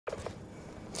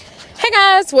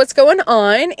guys, what's going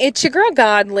on? It's your girl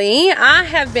Godly. I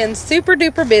have been super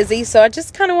duper busy, so I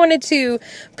just kind of wanted to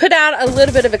put out a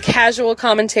little bit of a casual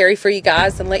commentary for you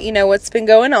guys and let you know what's been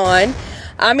going on.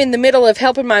 I'm in the middle of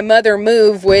helping my mother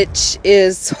move, which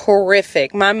is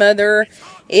horrific. My mother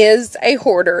is a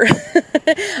hoarder.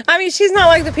 I mean, she's not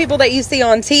like the people that you see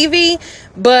on TV,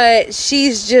 but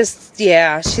she's just,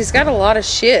 yeah, she's got a lot of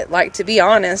shit, like, to be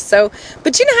honest. So,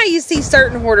 but you know how you see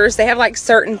certain hoarders, they have like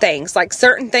certain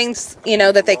things, you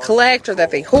know, that they collect or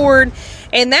that they hoard.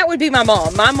 And that would be my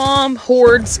mom. My mom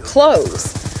hoards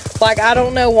clothes. Like, I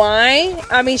don't know why.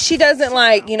 I mean, she doesn't,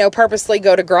 like, you know, purposely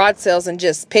go to garage sales and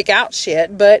just pick out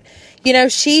shit, but, you know,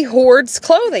 she hoards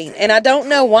clothing, and I don't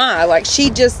know why. Like,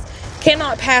 she just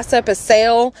cannot pass up a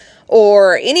sale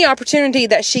or any opportunity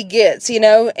that she gets, you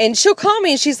know, and she'll call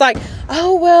me and she's like,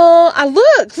 oh, well,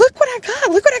 look what I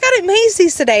got. Look what I got at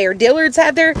Macy's today, or Dillard's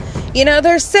had their, you know,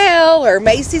 their sale, or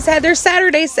Macy's had their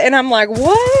Saturday sale. And I'm like,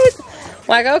 what?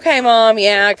 Like, okay, Mom,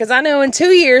 yeah, because I know in 2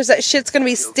 years that shit's going to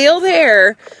be still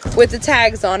there with the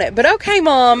tags on it. But okay,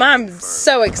 Mom, I'm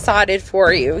so excited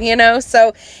for you, you know?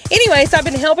 So anyways, I've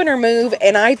been helping her move,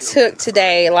 and I took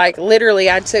today, like, literally,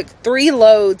 I took 3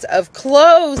 loads of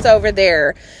clothes over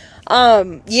there.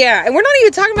 Yeah, and we're not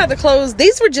even talking about the clothes.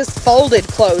 These were just folded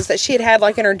clothes that she had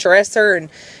like in her dresser and,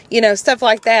 you know, stuff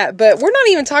like that. But we're not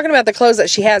even talking about the clothes that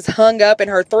she has hung up in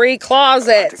her 3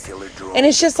 closets. And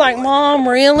it's just like, Mom,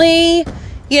 really?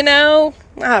 You know,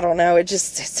 I don't know.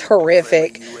 It's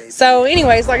horrific. So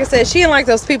anyways, like I said, she didn't like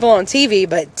those people on TV,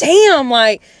 but damn,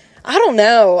 like, I don't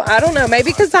know.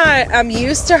 Maybe because I'm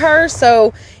used to her.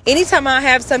 So anytime I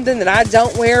have something that I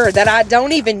don't wear or that I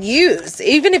don't even use,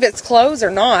 even if it's clothes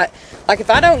or not, like, if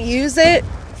I don't use it,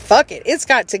 fuck it. It's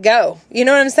got to go. You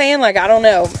know what I'm saying? Like, I don't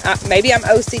know. Maybe I'm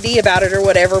OCD about it or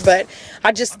whatever, but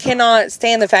I just cannot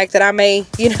stand the fact that I may,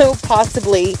 you know,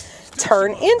 possibly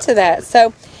turn into that.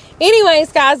 So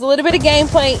anyways, guys, a little bit of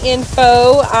gameplay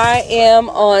info. I am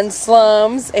on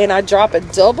slums, and I drop a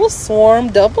double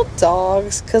swarm, double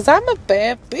dogs, because I'm a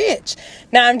bad bitch.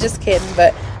 No, I'm just kidding,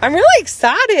 but I'm really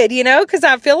excited, you know, because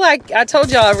I feel like, I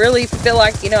told y'all, I really feel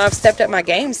like, you know, I've stepped up my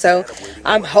game, so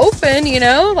I'm hoping, you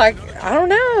know, like, I don't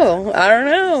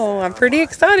know, I'm pretty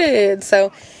excited.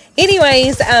 So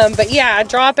anyways, but yeah, I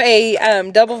drop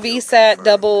a double VSAT,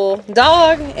 double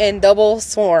dog, and double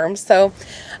swarm. So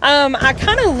I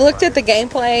kind of looked at the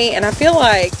gameplay, and I feel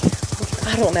like,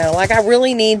 I don't know, like, I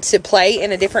really need to play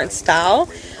in a different style.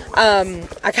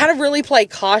 I kind of really play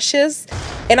cautious,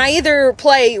 and I either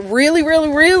play really, really,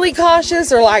 really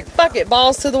cautious, or like, fuck it,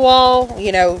 balls to the wall,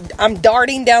 you know, I'm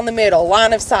darting down the middle,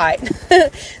 line of sight.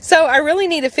 So I really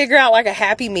need to figure out like a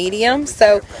happy medium.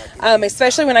 So,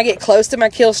 especially when I get close to my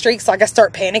kill streaks, like, I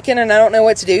start panicking and I don't know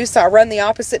what to do. So I run the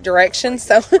opposite direction.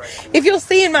 So if you'll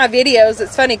see in my videos,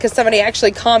 it's funny because somebody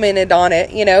actually commented on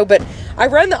it, you know, but I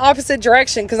run the opposite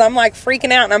direction because I'm like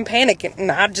freaking out and I'm panicking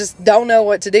and I just don't know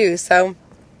what to do. So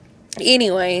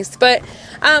anyways, but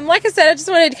like I said, I just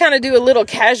wanted to kind of do a little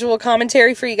casual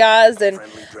commentary for you guys. And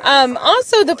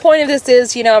also the point of this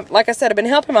is, you know, like I said, I've been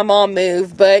helping my mom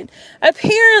move, but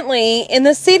apparently in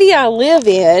the city I live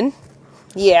in,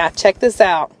 yeah, check this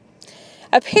out.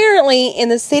 Apparently in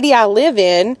the city I live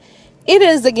in, it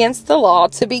is against the law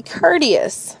to be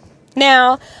courteous.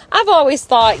 Now, I've always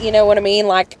thought, you know what I mean,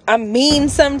 like, I'm mean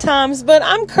sometimes, but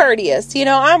I'm courteous. You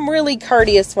know, I'm really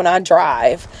courteous when I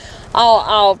drive.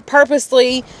 I'll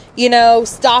purposely, you know,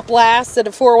 stop last at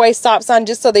a 4-way stop sign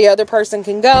just so the other person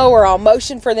can go, or I'll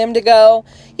motion for them to go,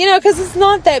 you know, because it's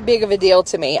not that big of a deal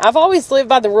to me. I've always lived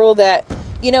by the rule that,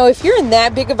 you know, if you're in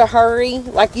that big of a hurry,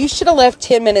 like, you should have left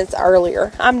 10 minutes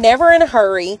earlier. I'm never in a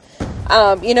hurry.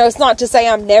 You know, it's not to say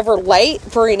I'm never late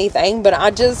for anything, but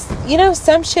I just, you know,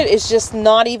 some shit is just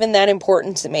not even that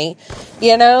important to me.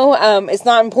 You know, it's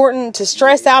not important to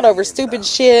stress out over stupid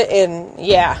shit. And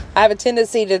yeah, I have a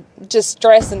tendency to just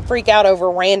stress and freak out over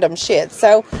random shit.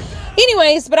 So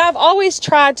anyways, but I've always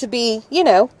tried to be, you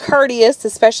know, courteous,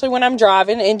 especially when I'm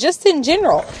driving and just in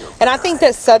general. And I think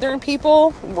that Southern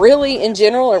people really in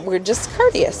general we're just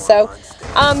courteous. So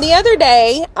the other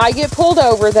day I get pulled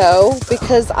over though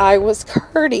because I was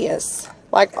courteous.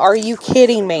 Like, are you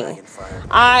kidding me?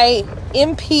 I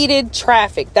impeded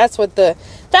traffic. That's what the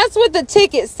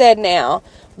ticket said now.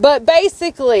 But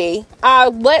basically, I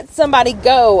let somebody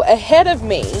go ahead of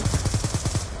me,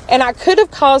 and I could have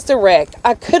caused a wreck.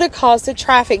 I could have caused a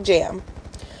traffic jam.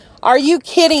 Are you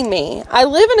kidding me? I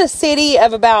live in a city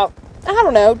of about, I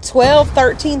don't know, 12,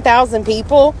 13,000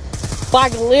 people.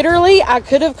 Like, literally, I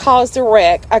could have caused a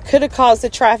wreck. I could have caused a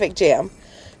traffic jam.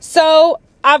 So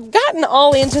I've gotten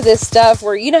all into this stuff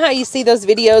where, you know how you see those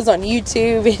videos on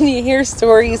YouTube and you hear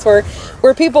stories where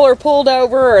people are pulled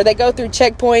over or they go through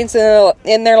checkpoints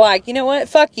and they're like, you know what,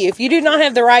 fuck you. If you do not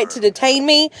have the right to detain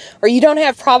me or you don't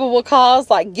have probable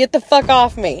cause, like, get the fuck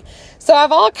off me. So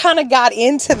I've all kind of got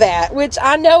into that, which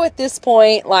I know at this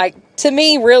point, like, to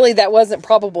me, really, that wasn't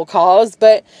probable cause,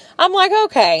 but I'm like,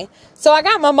 okay. So I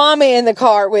got my mama in the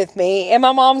car with me, and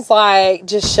my mom's like,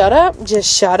 just shut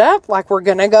up, like, we're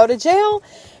gonna go to jail.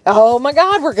 Oh my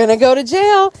God, we're gonna go to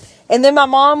jail. And then my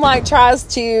mom, like, tries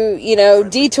to, you know,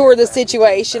 detour the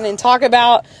situation and talk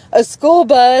about a school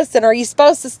bus, and are you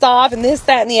supposed to stop, and this,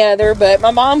 that, and the other, but my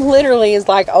mom literally is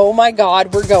like, oh my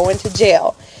God, we're going to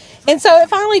jail. And so it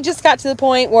finally just got to the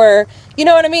point where, you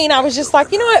know what I mean? I was just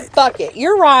like, you know what? Fuck it.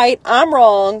 You're right. I'm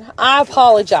wrong. I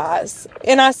apologize.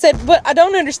 And I said, but I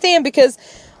don't understand, because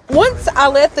once I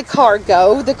let the car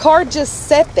go, the car just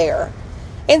sat there.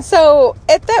 And so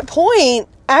at that point,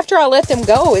 after I let them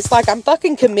go, it's like, I'm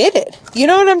fucking committed. You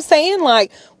know what I'm saying?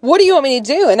 Like, what do you want me to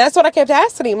do? And that's what I kept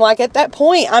asking him. Like, at that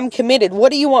point, I'm committed.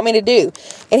 What do you want me to do?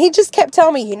 And he just kept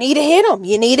telling me, you need to hit him.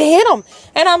 You need to hit him.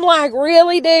 And I'm like,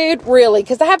 really, dude? Really?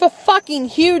 Because I have a fucking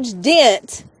huge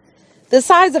dent the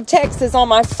size of Texas on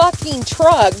my fucking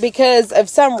truck because of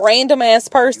some random ass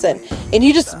person. And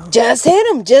you just hit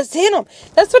him. Just hit him.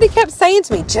 That's what he kept saying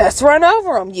to me. Just run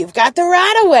over him. You've got the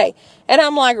right of way. And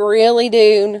I'm like, really,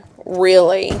 dude?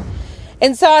 Really?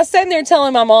 And so I was sitting there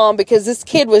telling my mom, because this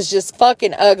kid was just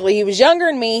fucking ugly. He was younger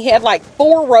than me. He had like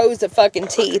 4 rows of fucking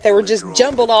teeth. They were just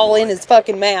jumbled all in his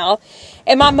fucking mouth.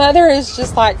 And my mother is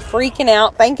just like freaking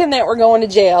out, thinking that we're going to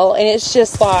jail. And it's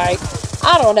just like,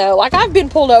 I don't know. Like, I've been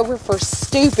pulled over for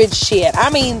stupid shit. I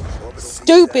mean,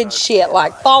 stupid shit.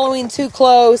 Like following too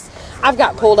close. I've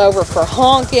got pulled over for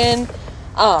honking.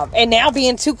 And now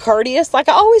being too courteous. Like,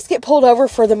 I always get pulled over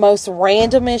for the most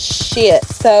randomest shit.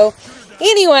 So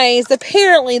anyways,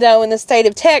 apparently though, in the state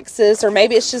of Texas, or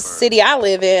maybe it's just the city I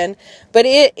live in, but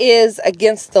it is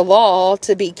against the law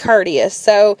to be courteous.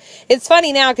 So it's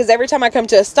funny now, because every time I come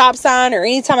to a stop sign, or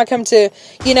anytime I come to,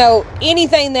 you know,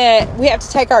 anything that we have to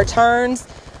take our turns,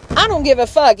 I don't give a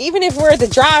fuck. Even if we're at the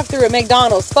drive-thru at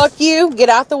McDonald's, fuck you, get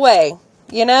out the way.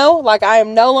 You know, like, I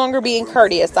am no longer being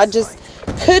courteous. I just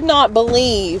could not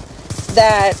believe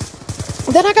that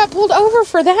I got pulled over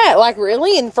for that. Like,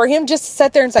 really? And for him just to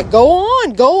sit there and say, go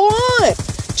on,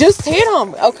 just hit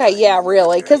him. Okay, yeah,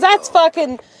 really? Because that's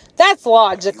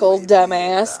logical,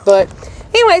 dumbass. But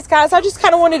anyways, guys, I just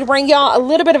kind of wanted to bring y'all a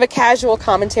little bit of a casual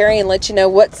commentary and let you know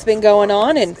what's been going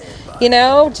on. And, you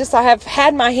know, just I have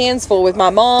had my hands full with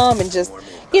my mom and just,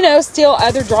 you know, still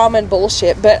other drama and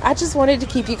bullshit. But I just wanted to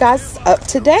keep you guys up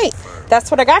to date.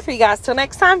 That's what I got for you guys. Till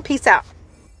next time, peace out.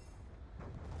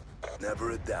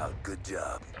 Never a doubt. Good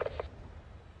job.